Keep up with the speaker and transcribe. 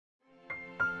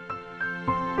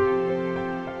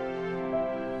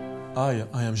Hi,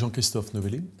 I am Christophe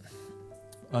Novelli.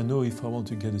 I know if I want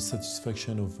to get the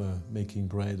satisfaction of making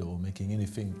bread or making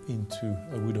anything into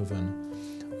a wood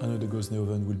oven, I know the Gosney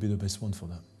oven will be the best one for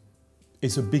that.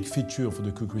 It's a big feature for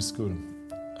the cookery school.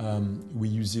 We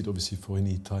use it obviously for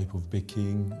any type of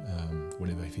baking,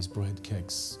 whatever, if it's bread,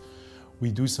 cakes. We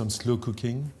do some slow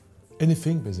cooking,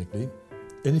 anything basically,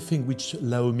 anything which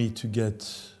allow me to get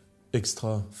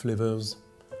extra flavors,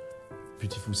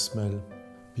 beautiful smell.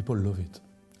 People love it.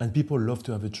 And people love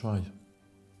to have a try.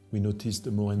 We noticed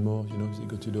more and more, they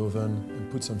go to the oven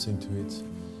and put something to it.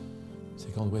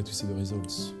 They can't wait to see the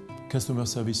results. Customer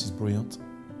service is brilliant,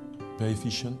 very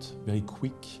efficient, very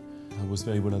quick. I was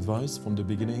very well advised from the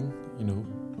beginning,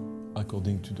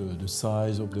 according to the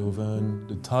size of the oven,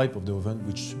 the type of the oven,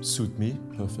 which suit me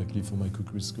perfectly for my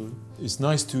cookery school. It's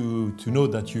nice to know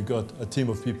that you got a team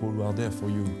of people who are there for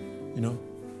you,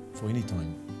 for any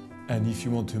time. And if you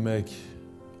want to make,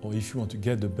 or if you want to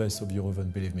get the best of your oven,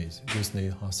 believe me,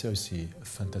 Gosney are seriously a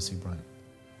fantastic brand.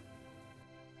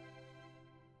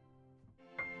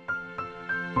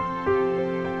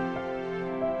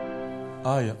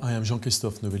 Hi, I am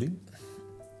Christophe Novelli.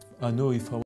 I know if I